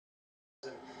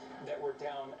that were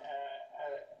down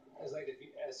as late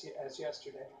as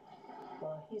yesterday.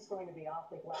 Well, he's going to be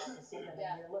awfully glad to see them.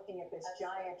 And you're looking at this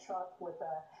giant truck with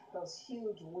those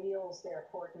huge wheels there,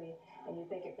 Courtney, and you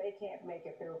think if they can't make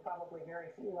it, there are probably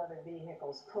very few other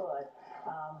vehicles could.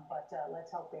 But let's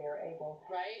hope they are able.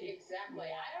 Right, exactly.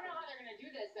 I don't know how they're going to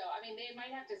do this, though. I mean, they might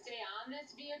have to stay on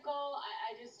this vehicle.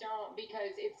 I just don't,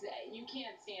 because you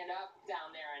can't stand up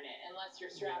down there in it unless you're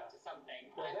strapped to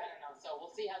something. Well, I don't know. So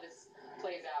we'll see how this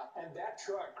plays out. And that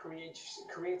truck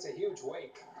creates a huge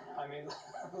wake. I mean,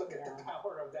 look at the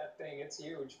power of that thing. It's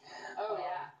huge. Oh,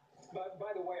 yeah. But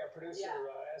by the way, our producer,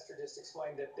 Esther, just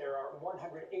explained that there are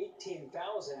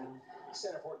 118,000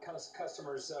 Centerport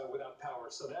customers without power.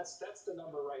 So that's the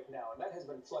number right now. And that has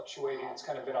been fluctuating. It's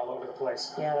kind of been all over the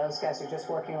place. Yeah, those guys are just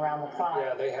working around the clock.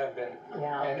 Yeah, they have been.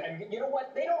 Yeah. And you know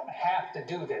what? They don't have to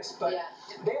do this, but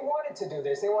they wanted to do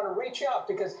this. They want to reach out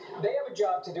because they have a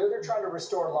job to do. They're trying to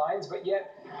restore lines, but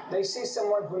yet they see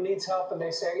someone who needs help and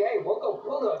they say, hey, we'll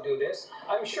go do this.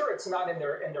 I'm sure it's not in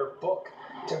their book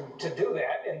to do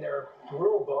that, in their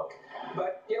rule book,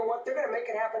 but you know what? They're going to make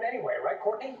it happen anyway, right,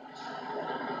 Courtney?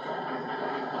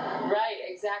 Right,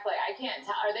 exactly. I can't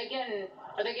tell. Are they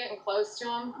getting close to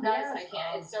him, guys? Yes. I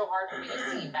can't. It's so hard for me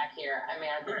to see back here. I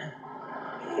mean,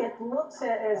 it looks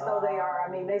as though they are. I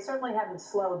mean, they certainly haven't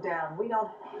slowed down. We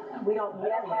don't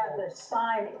yet have the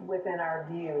sign within our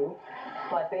view,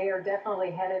 but they are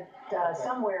definitely headed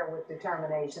somewhere with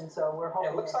determination. So we're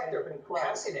hoping it looks like they're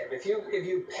passing him. If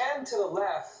you pan to the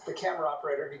left, the camera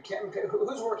operator,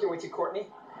 who's working with you, Courtney?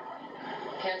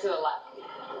 Pan to the left.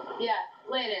 Yeah,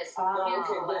 Lynn is.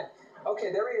 Okay, Lynn.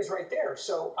 Okay, there he is right there.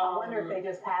 So I wonder if they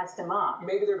just passed him up.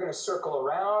 Maybe they're going to circle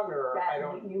around, or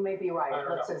You may be right. It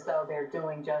looks as though they're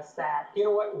doing just that. You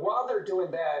know what? While they're doing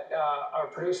that, our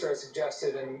producer has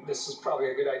suggested, and this is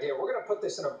probably a good idea. We're going to put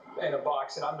this in a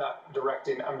box, and I'm not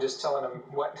directing. I'm just telling them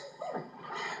what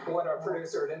our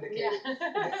producer had indicated.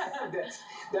 Yeah.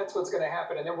 That's what's going to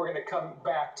happen, and then we're going to come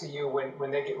back to you when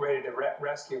they get ready to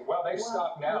rescue. Well, they've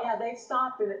stopped now. Yeah, they've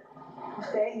stopped.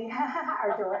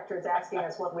 Our director is asking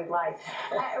us what we'd like.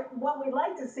 What we'd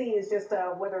like to see is just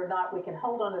whether or not we can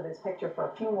hold on to this picture for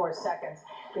a few more seconds,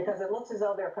 because it looks as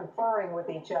though they're conferring with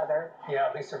each other. Yeah,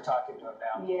 at least they're talking to him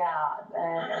now. Yeah,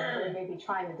 and they may be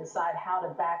trying to decide how to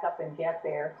back up and get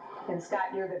there. And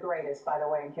Scott, you're the greatest, by the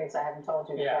way, in case I haven't told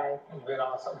you today. Yeah, you've been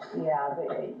awesome. Yeah,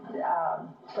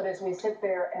 but as we sit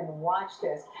there and watch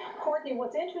this, Courtney,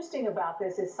 what's interesting about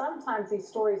this is sometimes these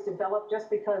stories develop just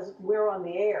because we're on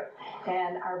the air,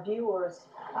 and our viewers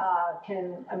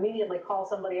can immediately call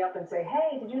somebody up and say,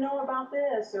 hey, did you know about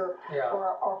this? Or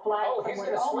flag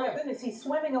someone. Oh my goodness, he's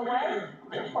swimming away?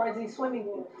 Or is he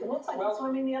swimming? It looks like he's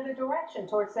swimming the other direction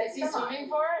towards that semi. Is he swimming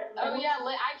for it? Oh yeah,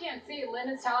 I can't see. Lynn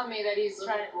is telling me that he's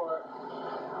trying for it.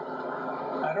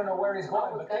 I don't know where he's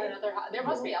going, but there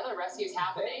must be other rescues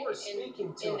happening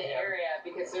in the area,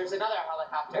 because there's another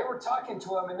helicopter. They were talking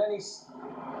to him, and then he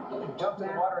jumped in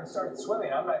the water and started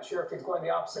swimming. I'm not sure if he's going the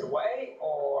opposite way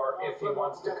or if he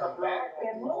wants to come back.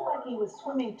 It looked like he was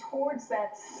swimming towards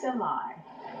that semi,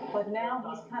 but now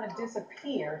he's kind of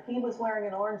disappeared. He was wearing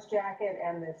an orange jacket,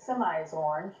 and the semi is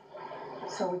orange,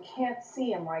 so we can't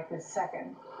see him right this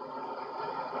second.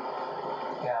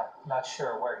 Yeah, not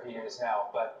sure where he is now,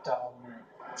 but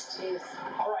jeez.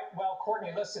 All right, well,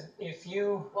 Courtney, listen, if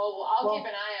you... Well, I'll keep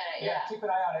an eye on it, yeah. Keep an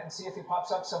eye on it and see if he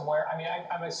pops up somewhere. I mean,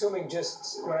 I'm assuming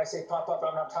just when I say pop up,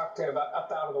 I'm not talking about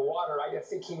up out of the water. I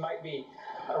think he might be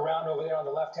around over there on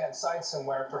the left-hand side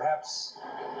somewhere, perhaps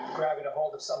grabbing a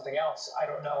hold of something else. I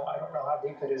don't know. I don't know how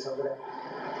deep it is over there.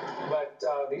 But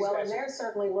these guys... Well, and they're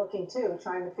certainly looking, too,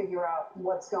 trying to figure out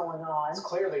what's going on. It's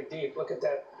clearly deep. Look at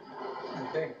that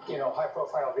big,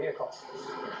 high-profile vehicle.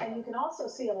 And you can also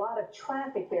see a lot of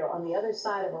traffic there on the other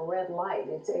side of a red light.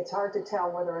 It's hard to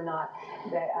tell whether or not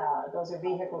that those are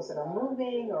vehicles that are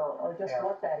moving or just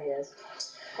what that is.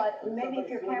 But maybe if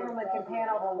your cameraman can pan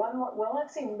over one more. Well,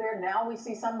 let's see. There now we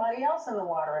see somebody else in the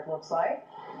water, it looks like.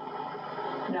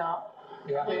 No.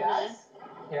 Yeah. Yes.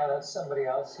 Yeah, that's somebody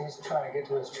else. He's trying to get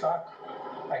to his truck,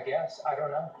 I guess. I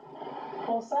don't know.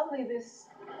 Well, suddenly this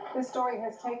story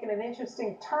has taken an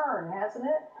interesting turn, hasn't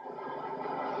it?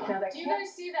 Now, do you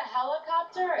guys see the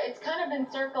helicopter? It's kind of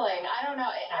been circling. I don't know.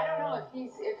 I don't know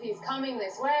if he's coming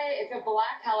this way. It's a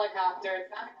black helicopter. It's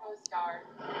not a Coast Guard.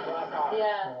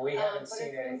 Yeah. We haven't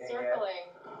seen anything yet. Circling.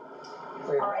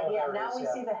 All right. Yeah. Now we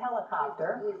see the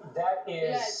helicopter. That is.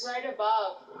 Yeah, it's right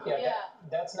above. Yeah.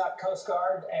 That's not Coast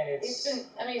Guard, and it's.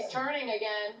 He's turning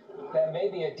again. That may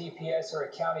be a DPS or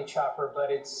a county chopper, but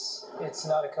it's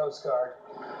not a Coast Guard.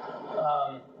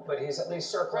 But he's at least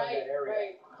circling that area.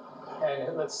 Right.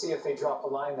 And let's see if they drop a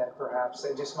line then, perhaps.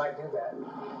 They just might do that.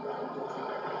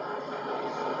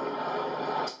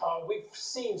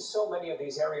 seen so many of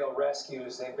these aerial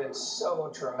rescues. They've been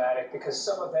so dramatic because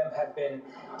some of them have been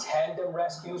tandem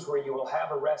rescues where you will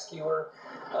have a rescuer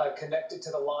connected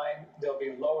to the line. They'll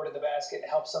be lowered in the basket,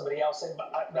 help somebody else. And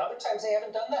other times they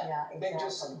haven't done that. Yeah, exactly. They've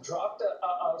just dropped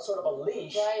a sort of a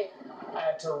leash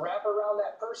to wrap around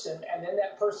that person, and then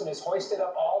that person is hoisted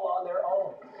up all on their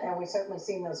own. And we've certainly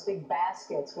seen those big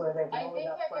baskets where they've loaded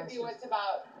up. I think that could be what's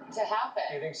about to happen.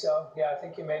 You think so? Yeah, I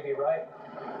think you may be right.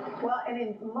 Well, and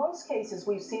in most cases,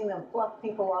 we've seen them pluck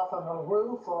people off of a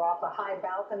roof or off a high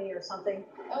balcony or something.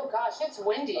 Oh gosh, it's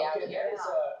windy out here.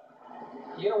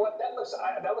 You know what? That looks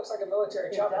like a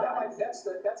military chopper.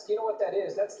 That's you know what that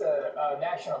is? That's the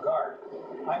National Guard.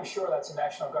 I'm sure that's a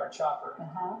National Guard chopper.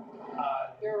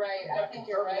 You're right. I think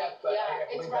you're right. Yeah,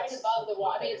 it's right above the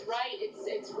wall. I mean, it's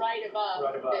right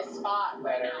above this spot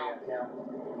right now. Yeah.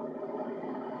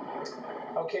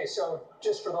 Okay, so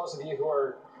just for those of you who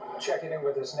are checking in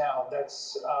with us now,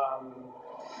 that's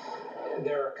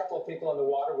there are a couple of people in the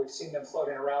water. We've seen them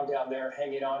floating around down there,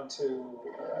 hanging on to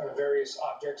various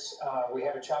objects. We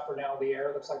have a chopper now in the air.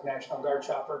 It looks like National Guard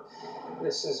chopper.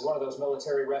 This is one of those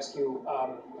military rescue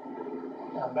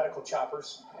medical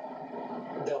choppers.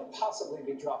 They'll possibly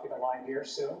be dropping a line here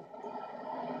soon.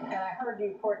 And I heard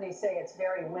you, Courtney, say it's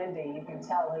very windy. You can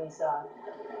tell he's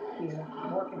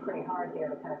working pretty hard here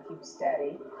to kind of keep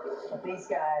steady. But these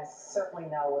guys certainly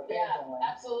know what they're doing.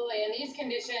 Yeah, absolutely. And these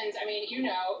conditions, I mean, you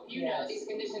know, these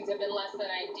conditions have been less than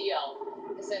ideal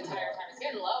this entire time. It's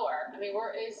getting lower. I mean,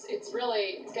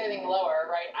 it's getting lower,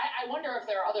 right? I wonder if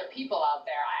there are other people out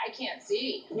there. I can't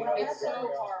see. It's so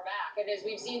far back. And as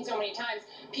we've seen so many times,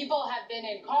 people have been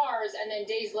in cars and then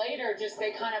days later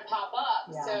they kind of pop up.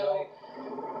 Yeah, so,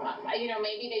 you know,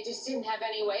 maybe they just didn't have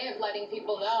any way of letting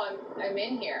people know I'm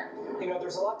in here. You know,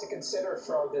 there's a lot to consider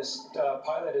for this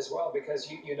pilot as well, because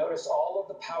you notice all of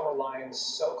the power lines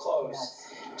so close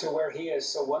to where he is.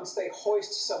 So once they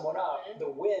hoist someone up, the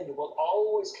wind will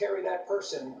always carry that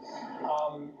person,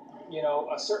 you know,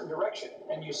 a certain direction.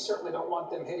 And you certainly don't want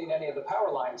them hitting any of the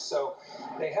power lines. So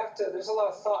they have to, there's a lot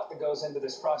of thought that goes into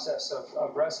this process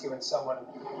of rescuing someone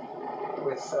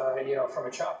with, you know, from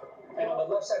a chopper. And on the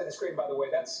left side of the screen, by the way,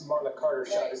 that's Marla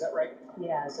Carter's shot. Is that right?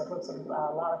 Yes, it looks a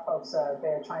lot of folks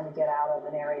there trying to get out of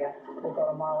an area. We'll go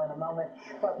to Marla in a moment.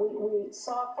 But we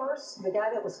saw first the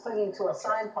guy that was clinging to a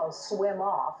signpost swim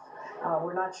off.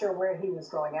 We're not sure where he was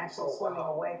going, actually swimming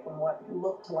away from what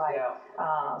looked like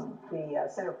the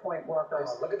center point workers.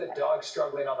 Look at the dog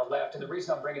struggling on the left. And the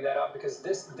reason I'm bringing that up, because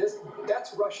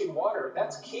that's rushing water.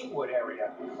 That's Kingwood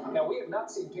area. Now, we have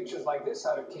not seen pictures like this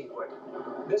out of Kingwood.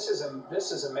 This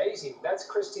is amazing. That's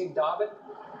Christine Dobbin.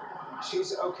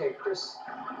 She's okay, Chris.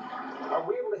 Are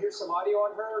we able to hear some audio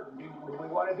on her? Do we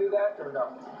want to do that or no?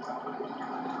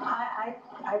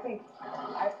 I think.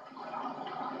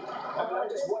 I mean, I'm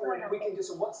just wondering if we can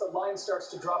just, once the line starts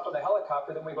to drop on the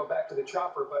helicopter, then we go back to the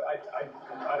chopper, but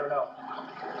I don't know,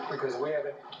 because we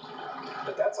haven't,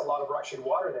 but that's a lot of rushing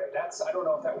water there. I don't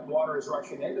know if that water is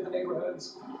rushing into the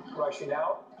neighborhoods, rushing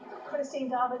out. Christine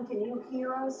Dobbin, can you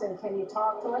hear us and can you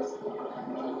talk to us?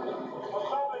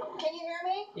 Can you hear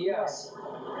me? Yes.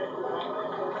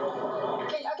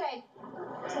 Okay.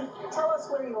 Tell us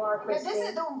where you are, Christine. Yeah, this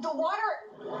is the water.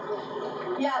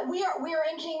 Yeah, we are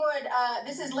in Kingwood.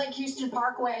 This is Lake Houston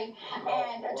Parkway,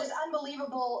 and just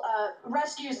unbelievable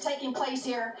rescues taking place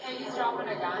here. And he's dropping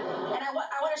a gun. And I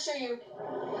want to show you.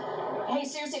 Hey,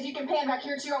 Susie, if you can pan back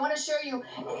here too, I want to show you.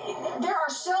 There are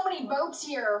so many boats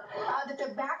here that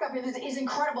the backup is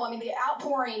incredible. I mean, the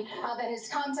outpouring that has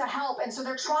come to help, and so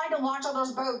they're trying to launch all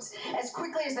those boats as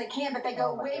quickly as they can, but they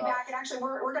go way back. And actually,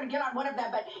 we're going to get on one of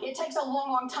them, but it takes a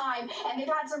long, long time. And they've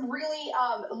had some really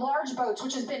large boats,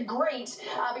 which has been great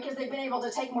because they've been able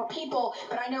to take more people.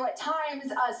 But I know at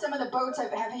times some of the boats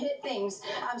have hit things,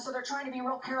 so they're trying to be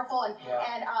real careful and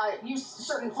use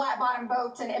certain flat bottom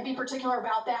boats and be particular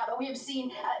about that. But we have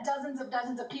seen dozens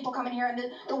of people come in here,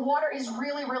 and the water is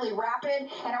really, really rapid.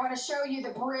 And I want to show you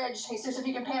the bridge. Hey, sis, if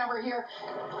you can pan over here,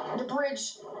 the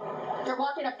bridge. They're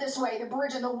walking up this way. The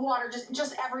bridge and the water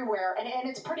just everywhere, and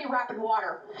it's pretty rapid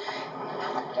water.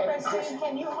 Christine,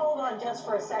 can you hold on just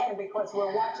for a second, because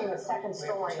we're watching the second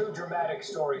story. We have two dramatic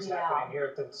stories happening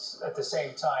here at the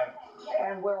same time.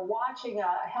 And we're watching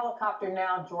a helicopter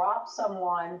now drop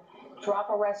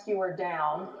a rescuer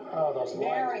down. Oh, those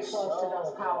very lines close to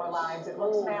those power lines. It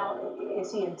looks now,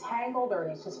 is he entangled, or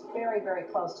he's just very, very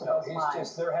close to those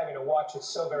lines? They're having to watch it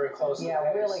so very closely.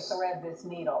 Yeah, really thread this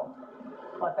needle.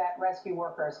 But that rescue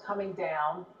worker is coming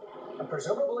down. And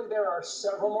presumably there are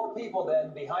several more people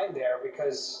then behind there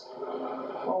because...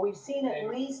 Well, we've seen at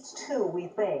least two, we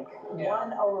think. Yeah.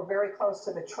 One over very close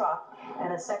to the truck,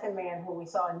 and a second man who we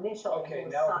saw initially. Okay,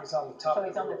 now he's on the top. So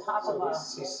he's on the top of a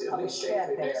shed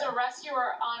there. There's a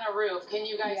rescuer on a roof. Can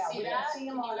you guys see that? See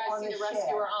him Can you guys see the shed.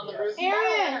 rescuer on the roof?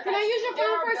 Aaron, can I use your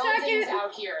phone for a second? There are buildings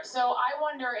out here, so I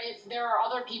wonder if there are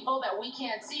other people that we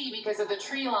can't see because of the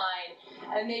tree line,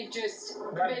 and they've just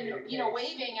been,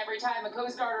 waving every time a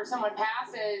Coast Guard or someone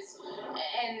passes,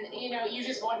 and you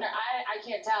just wonder. I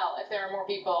can't tell if there are more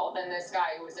people than this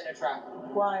guy who was in a truck.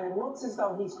 Well, and it looks as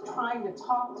though he's trying to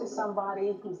talk to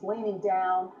somebody. He's leaning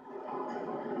down,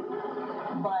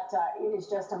 but it is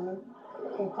just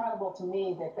incredible to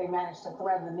me that they managed to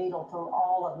thread the needle through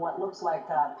all of what looks like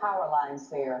power lines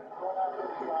there.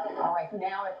 All right,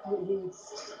 now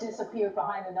he's disappeared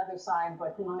behind another sign,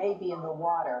 but he may be in the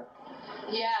water.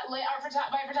 Yeah, my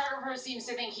photographer seems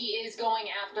to think he is going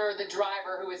after the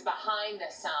driver who is behind the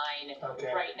sign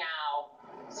right now.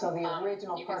 So the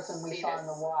original person we saw in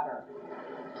the water.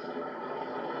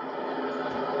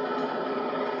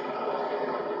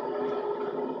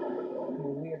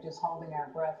 We are just holding our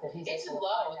breath that he's. It's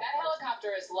low. That helicopter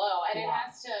is low, and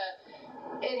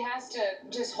it has to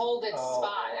just hold its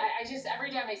spot. I just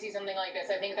every time I see something like this,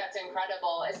 I think that's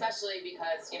incredible, especially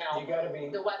because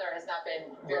the weather has not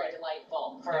been very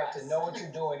delightful for us. You have to know what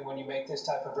you're doing when you make this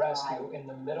type of rescue in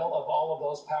the middle of all of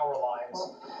those power lines.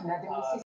 Well, now, did we see